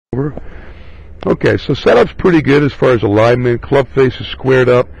over. Okay, so setup's pretty good as far as alignment. Club face is squared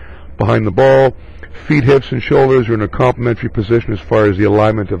up behind the ball. Feet, hips, and shoulders are in a complementary position as far as the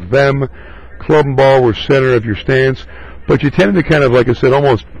alignment of them. Club and ball were center of your stance, but you tend to kind of, like I said,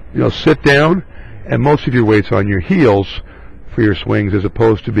 almost sit down, and most of your weight's on your heels for your swings as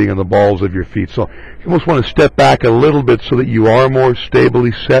opposed to being on the balls of your feet. So you almost want to step back a little bit so that you are more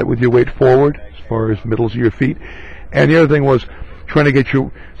stably set with your weight forward as far as middles of your feet. And the other thing was trying to get your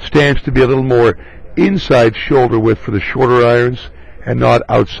stance to be a little more inside shoulder width for the shorter irons and not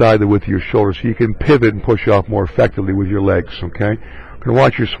outside the width of your shoulder, so you can pivot and push off more effectively with your legs. Okay, I'm going to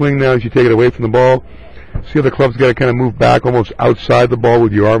watch your swing now as you take it away from the ball. See how the club's got to kind of move back almost outside the ball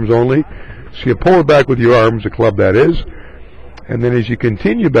with your arms only. So you pull it back with your arms, the club that is, and then as you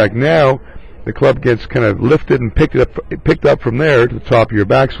continue back now, the club gets kind of lifted and picked up from there to the top of your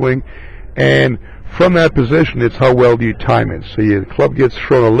backswing, and from that position, it's how well do you time it. So the club gets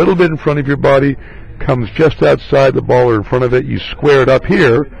thrown a little bit in front of your body, comes just outside the ball or in front of it. You square it up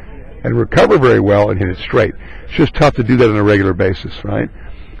here and recover very well and hit it straight. It's just tough to do that on a regular basis, right?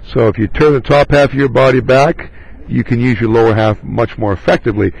 So if you turn the top half of your body back, you can use your lower half much more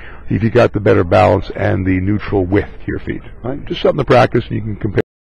effectively if you got the better balance and the neutral width to your feet. Right? Just something to practice, and you can compare.